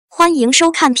欢迎收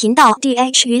看频道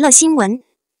D.H 娱乐新闻，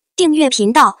订阅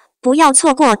频道，不要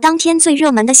错过当天最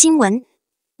热门的新闻。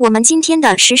我们今天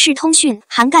的时事通讯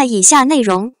涵盖以下内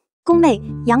容：宫妹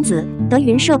杨子，德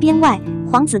云社编外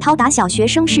黄子韬打小学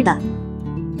生似的。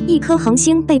一颗恒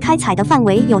星被开采的范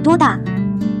围有多大？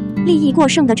利益过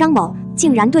剩的张某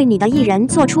竟然对你的艺人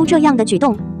做出这样的举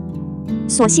动。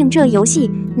所幸这游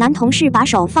戏男同事把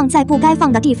手放在不该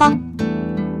放的地方。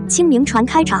清明传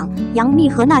开场，杨幂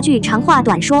和那句长话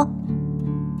短说。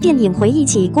电影回忆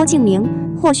起郭敬明，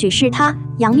或许是他、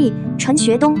杨幂、陈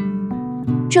学冬。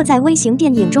这在微型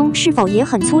电影中是否也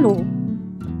很粗鲁？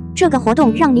这个活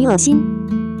动让你恶心。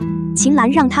秦岚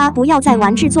让他不要在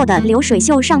玩制作的流水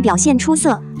秀上表现出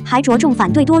色，还着重反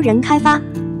对多人开发。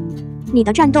你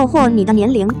的战斗或你的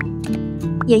年龄，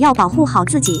也要保护好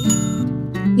自己。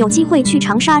有机会去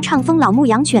长沙畅风老牧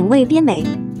羊犬为边美。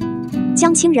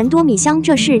将亲人多米香，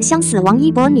这是相死亡一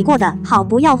搏，你过得好，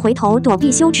不要回头躲避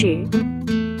羞耻。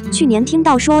去年听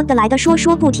到说得来的说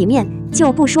不体面，就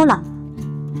不说了。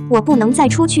我不能再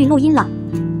出去录音了。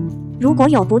如果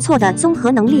有不错的综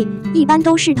合能力，一般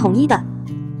都是统一的。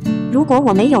如果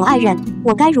我没有爱人，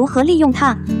我该如何利用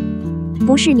他？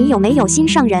不是你有没有心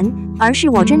上人，而是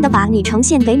我真的把你呈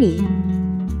现给你。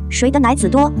谁的奶子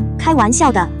多？开玩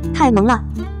笑的，太萌了。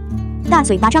大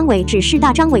嘴巴张伟只是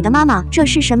大张伟的妈妈，这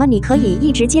是什么？你可以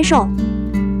一直接受？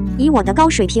以我的高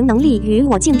水平能力与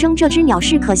我竞争这只鸟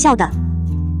是可笑的。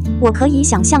我可以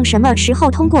想象什么时候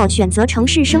通过选择城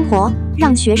市生活，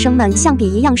让学生们像笔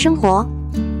一样生活。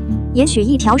也许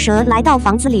一条蛇来到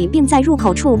房子里，并在入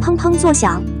口处砰砰作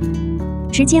响，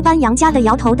直接搬杨家的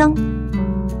摇头灯。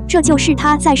这就是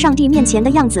他在上帝面前的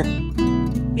样子。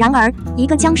然而，一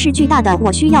个将是巨大的我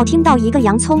需要听到一个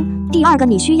洋葱，第二个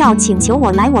你需要请求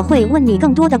我来，我会问你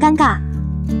更多的尴尬。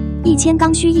1000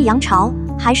刚需一阳潮，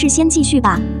还是先继续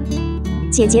吧。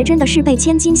姐姐真的是被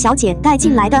千金小姐带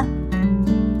进来的。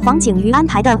黄景瑜安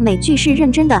排的美剧是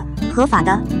认真的、合法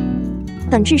的。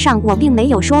本质上我并没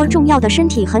有说重要的身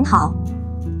体很好，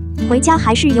回家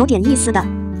还是有点意思的。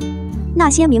那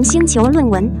些明星求论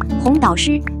文，洪导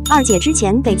师、二姐之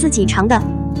前给自己尝的。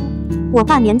我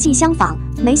爸年纪相仿，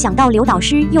没想到刘导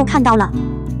师又看到了。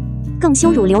更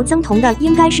羞辱刘增彤的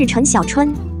应该是陈小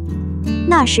春。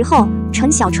那时候，陈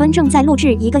小春正在录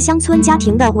制一个乡村家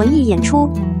庭的文艺演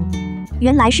出。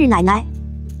原来是奶奶。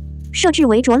设置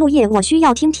为着陆页，我需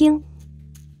要听听。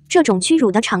这种屈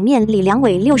辱的场面，李良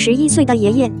伟61岁的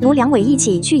爷爷卢良伟一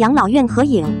起去养老院合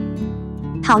影，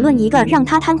讨论一个让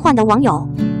他瘫痪的网友。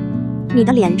你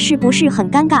的脸是不是很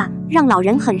尴尬，让老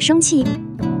人很生气？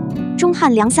钟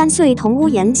汉良3岁同屋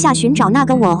檐下寻找那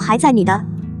个我还在你的。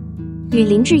与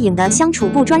林志颖的相处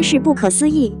不专是不可思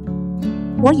议。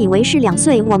我以为是2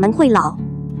岁我们会老，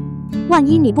万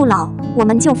一你不老，我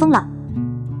们就疯了。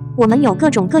我们有各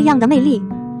种各样的魅力。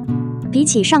比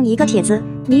起上一个帖子，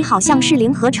你好像是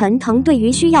零和陈腾，对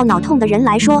于需要脑痛的人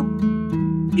来说，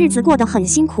日子过得很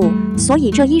辛苦，所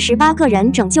以这18个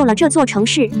人拯救了这座城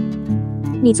市。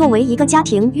你作为一个家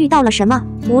庭遇到了什么？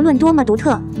无论多么独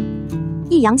特。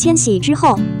易烊千玺之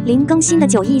后，零更新的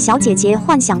9亿小姐姐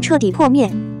幻想彻底破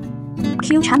灭。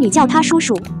Q 查你叫他叔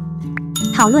叔。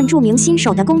讨论著名新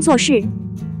手的工作室。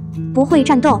不会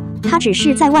战斗，他只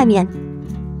是在外面。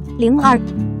02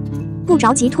不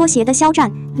着急脱鞋的肖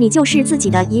战，你就是自己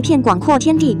的一片广阔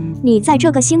天地，你在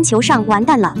这个星球上完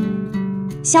蛋了。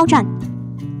肖战，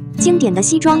经典的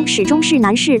西装始终是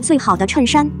男士最好的衬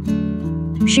衫。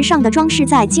时尚的装饰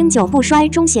在经久不衰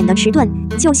中显得迟钝，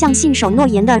就像信守诺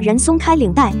言的人松开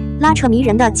领带，拉扯迷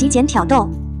人的极简挑逗。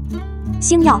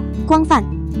星耀，光范，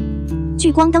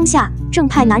聚光灯下，正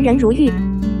派男人如玉。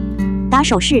打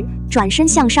手势，转身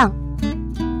向上，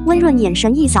温润眼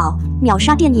神一扫，秒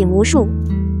杀电影无数。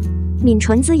抿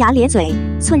唇龇牙咧嘴，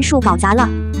寸数搞砸了。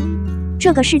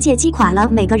这个世界击垮了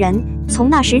每个人，从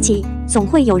那时起，总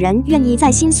会有人愿意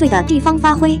在心碎的地方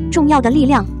发挥重要的力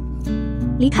量。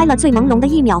离开了最朦胧的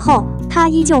1秒后，他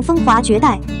依旧风华绝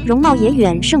代，容貌也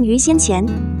远胜于先前。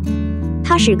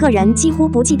他使个人几乎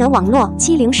不记得网络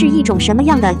欺凌是一种什么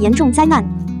样的严重灾难。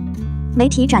媒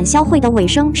体展销会的尾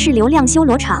声是流量修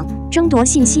罗场，争夺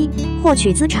信息，获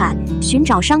取资产，寻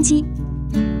找商机。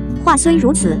话虽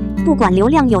如此，不管流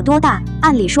量有多大，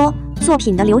按理说作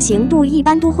品的流行度一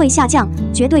般都会下降，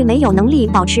绝对没有能力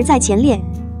保持在前列。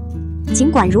尽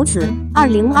管如此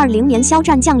，2020年肖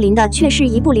战降临的却是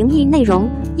一部灵异内容，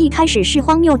一开始是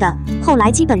荒谬的，后来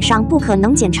基本上不可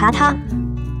能检查它。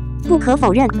不可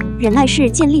否认，忍耐是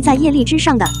建立在业力之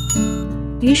上的。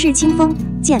于是清风、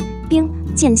剑、冰、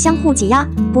剑相互挤压，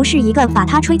不是一个把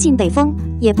他吹进北风，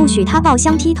也不许他抱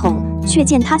香踢桶，却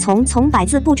见他从百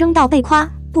字不争到被夸，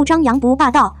不张扬不霸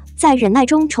道，在忍耐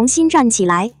中重新站起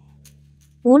来。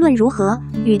无论如何，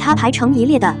与他排成一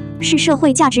列的是社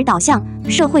会价值导向、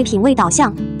社会品味导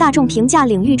向、大众评价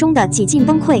领域中的几近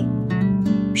崩溃。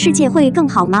世界会更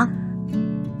好吗？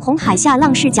红海下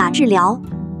浪是假治疗，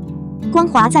光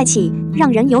华再起，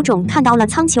让人有种看到了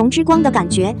苍穹之光的感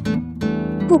觉。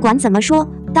不管怎么说，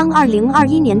当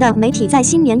2021年的媒体在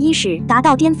新年伊始达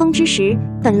到巅峰之时，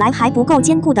本来还不够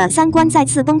坚固的三观再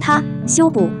次崩塌，修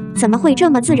补怎么会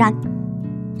这么自然？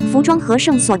服装和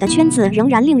圣所的圈子仍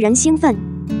然令人兴奋。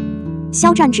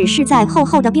肖战只是在厚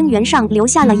厚的冰原上留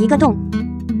下了一个洞，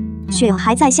雪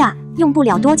还在下，用不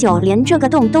了多久，连这个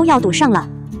洞都要堵上了。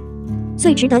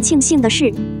最值得庆幸的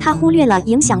是，他忽略了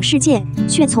影响世界，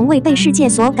却从未被世界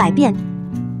所改变。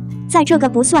在这个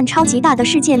不算超级大的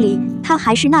世界里，他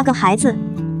还是那个孩子。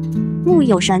木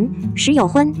有神，时有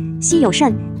昏，夕有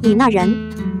甚，已那人。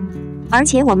而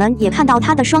且我们也看到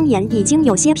他的双眼已经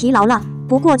有些疲劳了，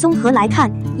不过综合来看，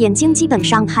眼睛基本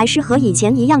上还是和以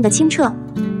前一样的清澈。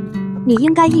你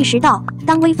应该意识到，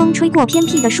当微风吹过偏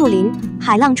僻的树林，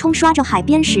海浪冲刷着海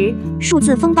边时，数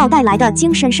字风暴带来的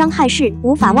精神伤害是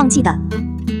无法忘记的。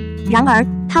然而，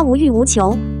他无欲无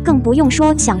求，更不用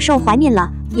说享受怀念了，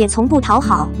也从不讨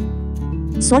好。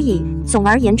所以，总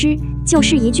而言之，就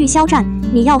是一句肖战，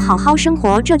你要好好生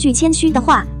活这句谦虚的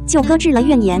话，就搁置了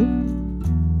怨言。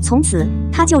从此，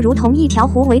他就如同一条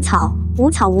狐尾草，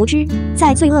无草无枝，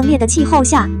在最恶劣的气候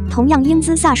下，同样英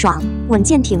姿飒爽，稳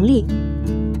健挺立。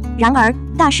然而，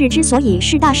大事之所以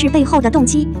是大事，背后的动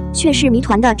机却是谜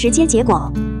团的直接结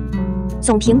果。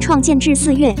总评创建至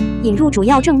4月，引入主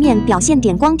要正面表现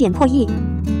点光点破亿。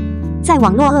在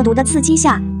网络恶毒的刺激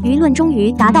下，舆论终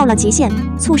于达到了极限，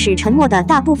促使沉默的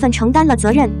大部分承担了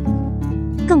责任。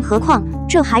更何况，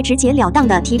这还直截了当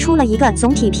地提出了一个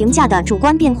总体评价的主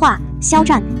观变化：肖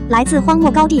战来自荒漠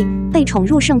高地，被宠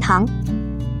入盛唐。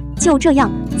就这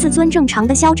样，自尊正常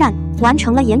的肖战完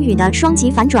成了言语的双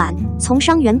极反转，从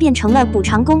伤员变成了补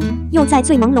偿工，又在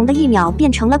最朦胧的一秒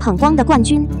变成了捧光的冠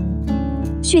军。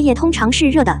血液通常是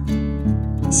热的，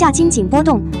下筋紧波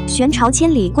动，悬朝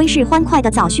千里归是欢快的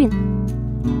早训。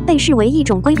被视为一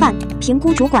种规范、评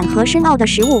估主管和深奥的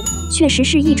食物，确实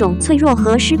是一种脆弱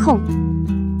和失控。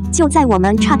就在我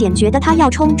们差点觉得他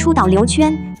要冲出导流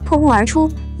圈，破雾而出，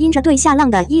因着对下浪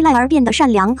的依赖而变得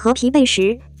善良和疲惫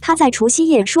时，他在除夕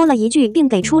夜说了一句，并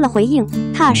给出了回应：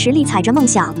踏实力踩着梦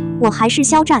想，我还是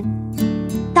肖战。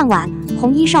当晚，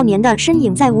红衣少年的身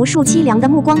影在无数凄凉的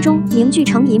目光中凝聚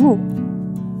成一幕。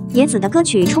野子的歌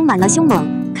曲充满了凶猛，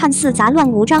看似杂乱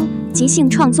无章，即兴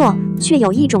创作，却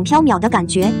有一种飘渺的感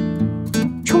觉，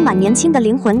充满年轻的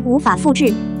灵魂，无法复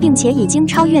制，并且已经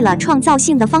超越了创造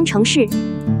性的方程式。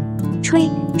吹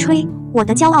吹，我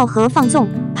的骄傲和放纵，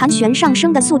盘旋上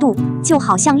升的速度，就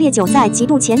好像烈酒在极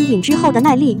度前饮之后的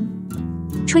耐力。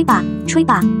吹吧，吹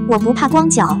吧，我不怕光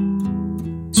脚。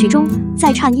曲中，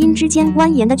在颤音之间蜿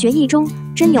蜒的决意中，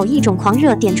真有一种狂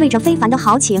热点缀着非凡的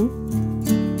豪情。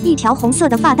一条红色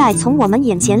的发带从我们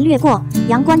眼前掠过，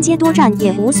阳关街多站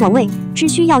也无所谓，只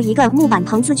需要一个木板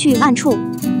棚子去暗处。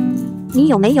你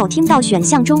有没有听到选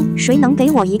项中谁能给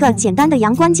我一个简单的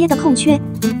阳关街的空缺？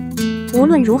无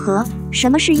论如何，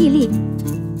什么是毅力？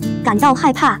感到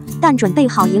害怕，但准备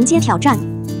好迎接挑战。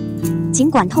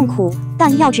尽管痛苦，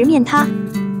但要直面它。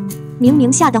明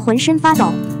明吓得浑身发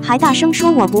抖，还大声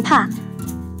说我不怕。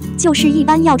就是一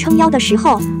般要撑腰的时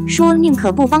候，说宁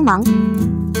可不帮忙。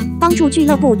帮助俱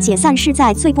乐部解散是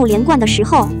在最不连贯的时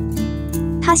候。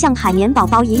他像海绵宝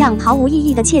宝一样毫无意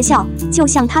义的窃笑，就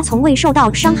像他从未受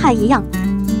到伤害一样。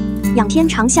仰天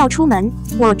长啸出门，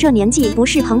我这年纪不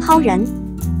是蓬蒿人。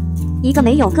一个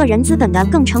没有个人资本的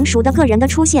更成熟的个人的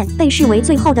出现被视为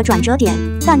最后的转折点，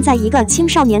但在一个青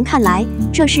少年看来，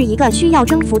这是一个需要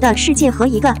征服的世界和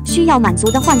一个需要满足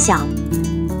的幻想。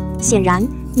显然，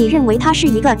你认为他是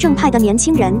一个正派的年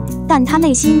轻人，但他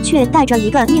内心却带着一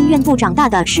个宁愿不长大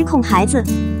的失控孩子。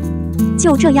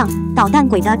就这样，捣蛋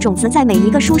鬼的种子在每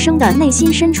一个书生的内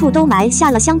心深处都埋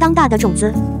下了相当大的种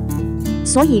子，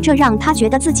所以这让他觉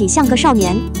得自己像个少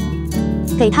年。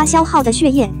给他消耗的血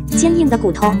液、坚硬的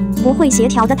骨头、不会协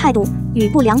调的态度、与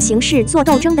不良形势做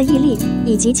斗争的毅力，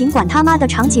以及尽管他妈的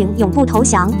场景永不投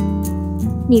降。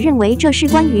你认为这是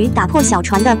关于打破小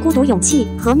船的孤独勇气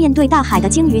和面对大海的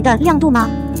鲸鱼的亮度吗？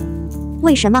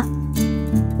为什么？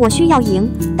我需要赢，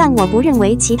但我不认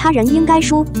为其他人应该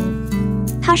输。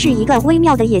他是一个微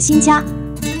妙的野心家，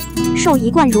受一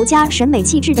贯儒家审美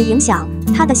气质的影响，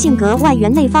他的性格外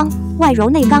圆内方，外柔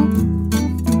内刚。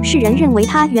世人认为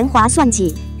他圆滑算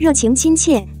计，热情亲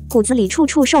切，骨子里处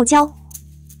处受教。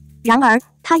然而，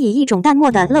他以一种淡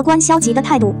漠的乐观消极的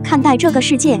态度看待这个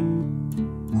世界。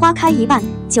花开一半，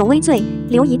酒微醉，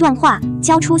留一段话，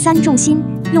交出3重心，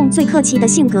用最客气的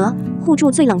性格护住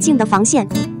最冷静的防线。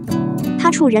他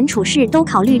处人处事都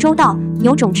考虑周到，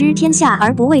有种知天下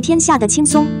而不为天下的轻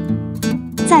松。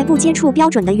在不接触标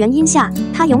准的原因下，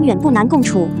他永远不难共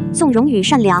处，纵容与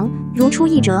善良如出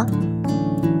一辙。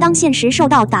当现实受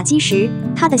到打击时，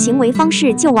他的行为方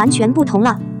式就完全不同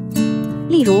了。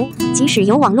例如，即使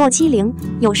有网络欺凌，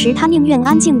有时他宁愿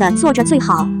安静地做着最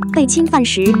好，被侵犯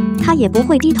时，他也不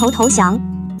会低头投降。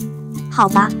好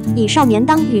吧，以少年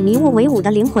当与迷雾为伍的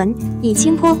灵魂，以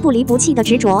清波不离不弃的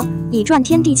执着，以转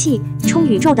天地气冲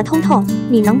宇宙的通透，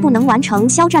你能不能完成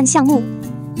肖战项目？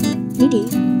你抵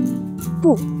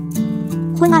不？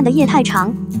昏暗的夜太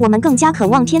长，我们更加渴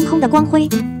望天空的光辉。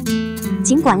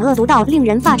尽管恶毒到令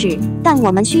人发指，但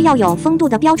我们需要有风度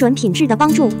的标准品质的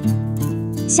帮助。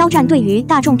肖战对于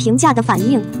大众评价的反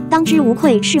应，当之无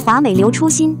愧是华美流初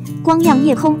心，光亮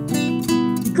夜空。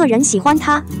个人喜欢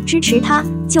他，支持他，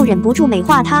就忍不住美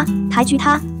化他，抬举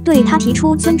他，对他提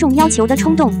出尊重要求的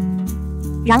冲动。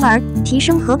然而，提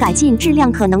升和改进质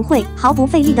量可能会毫不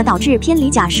费力地导致偏离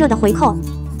假设的回扣。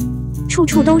处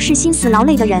处都是心思劳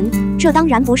累的人，这当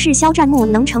然不是肖战木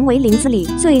能成为林子里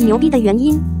最牛逼的原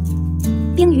因。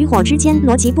冰与火之间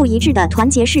逻辑不一致的团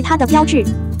结是他的标志。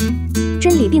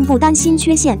真理并不担心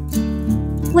缺陷，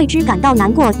为之感到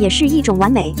难过也是一种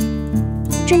完美。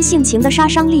真性情的杀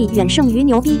伤力远胜于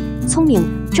牛逼、聪明、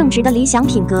正直的理想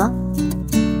品格，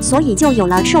所以就有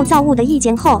了受造物的意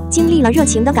见后，经历了热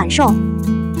情的感受，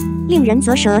令人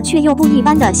啧舌却又不一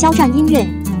般的肖战音乐。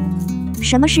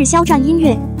什么是肖战音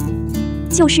乐？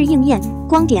就是应验、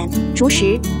光点、竹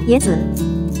石、野子，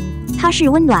它是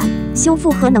温暖、修复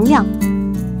和能量。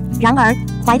然而，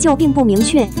怀旧并不明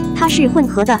确，它是混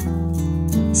合的。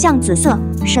像紫色，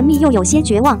神秘又有些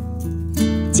绝望，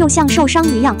就像受伤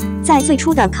一样，在最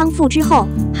初的康复之后，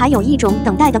还有一种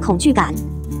等待的恐惧感。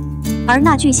而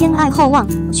那句先爱后忘，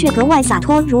却格外洒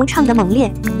脱，如唱的猛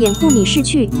烈，掩护你逝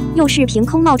去，又是凭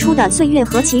空冒出的岁月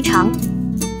何其长。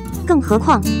更何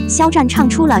况，肖战唱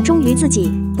出了忠于自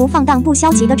己、不放荡不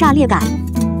消极的炸裂感。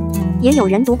也有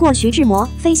人读过徐志摩《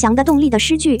飞翔的动力》的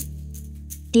诗句，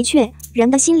的确，人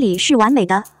的心理是完美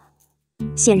的。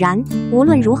显然，无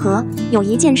论如何，有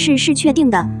一件事是确定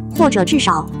的，或者至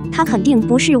少，他肯定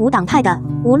不是无党派的，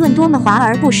无论多么华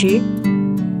而不实。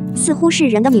似乎是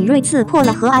人的敏锐刺破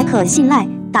了和蔼可信赖，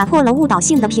打破了误导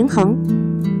性的平衡。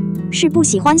是不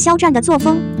喜欢肖战的作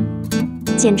风？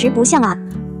简直不像啊！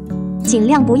尽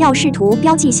量不要试图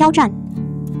标记肖战，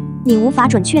你无法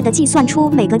准确地计算出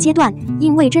每个阶段，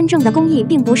因为真正的工艺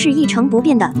并不是一成不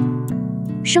变的。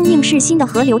生命是新的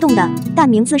和流动的，但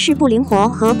名字是不灵活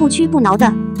和不屈不挠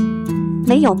的。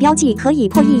没有标记可以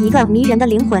破译一个迷人的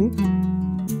灵魂。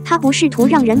它不试图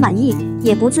让人满意，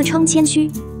也不自称谦虚。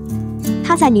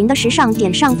它在您的时尚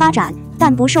点上发展，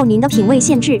但不受您的品味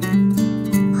限制。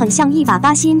很像一把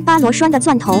8芯8螺栓的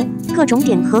钻头，各种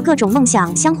点和各种梦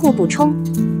想相互补充，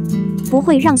不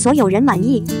会让所有人满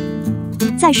意。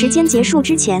在时间结束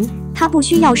之前，它不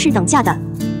需要是等价的。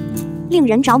令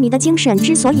人着迷的精神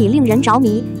之所以令人着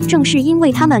迷，正是因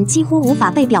为它们几乎无法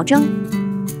被表征。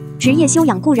职业修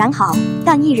养固然好，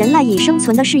但一人赖以生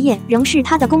存的事业仍是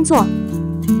他的工作。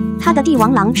他的帝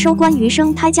王狼收官余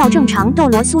生胎教正常斗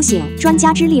罗苏醒，专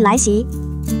家之力来袭。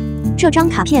这张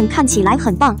卡片看起来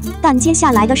很棒，但接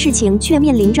下来的事情却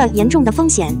面临着严重的风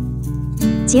险。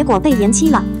结果被延期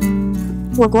了。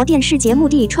我国电视节目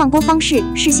的创播方式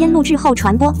是先录制后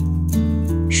传播，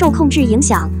受控制影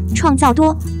响，创造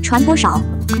多，传播少，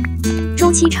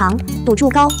周期长，赌注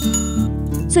高。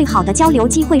最好的交流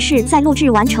机会是在录制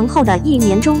完成后的1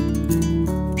年中，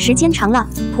时间长了，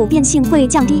普遍性会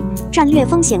降低，战略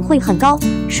风险会很高，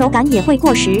手感也会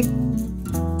过时。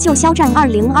就肖战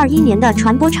2021年的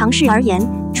传播尝试而言，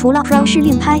除了 Pro 是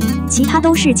另拍，其他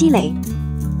都是积累。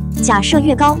假设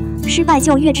越高，失败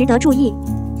就越值得注意。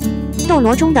斗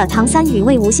罗中的唐三与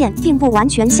魏无羡并不完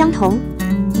全相同。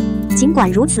尽管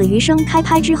如此，余生开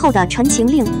拍之后的《陈情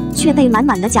令》却被满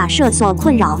满的假设所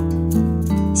困扰。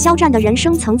肖战的人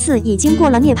生层次已经过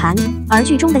了涅槃，而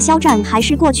剧中的肖战还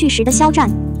是过去时的肖战。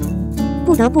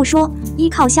不得不说，依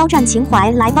靠肖战情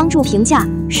怀来帮助评价，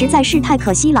实在是太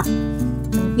可惜了。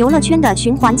游乐圈的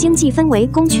循环经济分为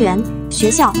公权、学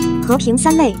校、和平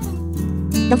3类。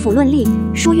的辅论力，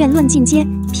书院论进阶，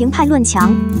评派论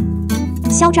强。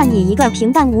肖战以一个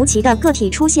平淡无奇的个体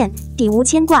出现，底无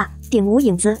牵挂，顶无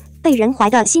影子，被人怀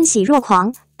的欣喜若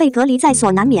狂，被隔离在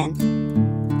所难免。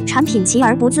产品齐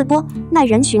而不自播，耐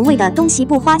人寻味的东西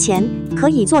不花钱，可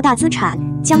以做大资产，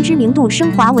将知名度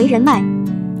升华为人脉。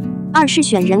2是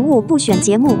选人物不选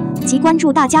节目，即关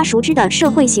注大家熟知的社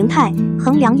会形态，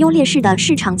衡量优劣势的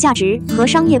市场价值和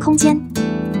商业空间，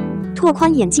拓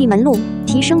宽演技门路，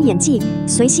提升演技，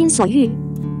随心所欲。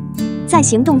在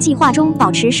行动计划中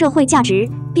保持社会价值，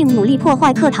并努力破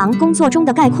坏课堂工作中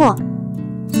的概括。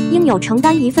应有承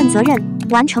担一份责任，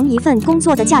完成一份工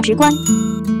作的价值观。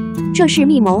这是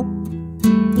密谋。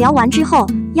聊完之后，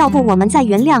要不我们再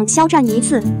原谅肖战一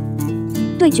次？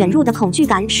对卷入的恐惧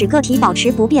感使个体保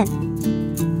持不变。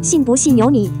信不信由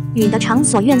你，与的偿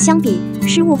所愿相比，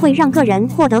失误会让个人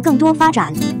获得更多发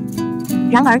展。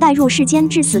然而带入世间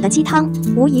致死的鸡汤，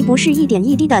无疑不是一点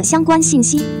一滴的相关信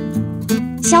息。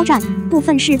肖战部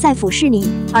分是在俯视你，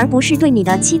而不是对你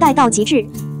的期待到极致。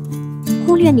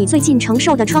忽略你最近承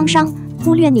受的创伤，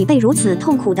忽略你被如此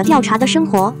痛苦的调查的生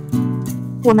活。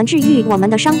我们治愈我们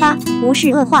的伤疤，无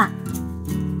视恶化，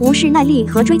无视耐力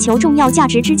和追求重要价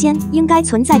值之间应该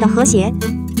存在的和谐。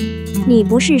你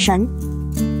不是神，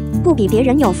不比别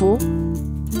人有福。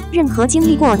任何经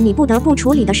历过你不得不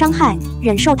处理的伤害，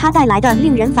忍受它带来的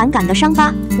令人反感的伤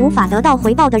疤，无法得到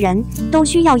回报的人，都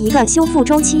需要一个修复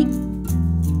周期。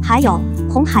还有，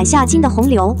红海下金的洪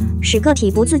流，使个体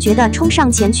不自觉地冲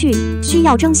上前去，需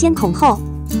要争先恐后。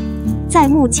在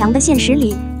慕强的现实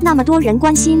里，那么多人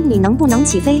关心你能不能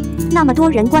起飞，那么多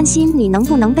人关心你能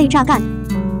不能被榨干。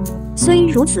虽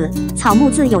如此，草木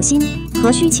自有心，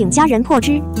何须请家人破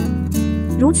之？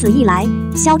如此一来，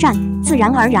肖战自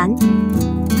然而然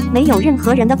没有任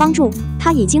何人的帮助，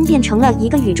他已经变成了一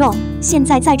个宇宙，现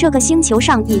在在这个星球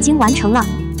上已经完成了。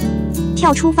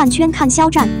跳出饭圈看肖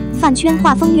战，饭圈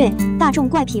话风月，大众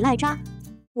怪痞赖渣。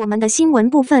我们的新闻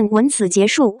部分文此结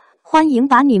束，欢迎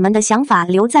把你们的想法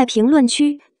留在评论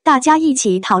区，大家一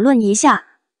起讨论一下。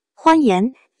欢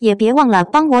迎，也别忘了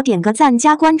帮我点个赞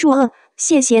加关注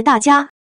谢谢大家。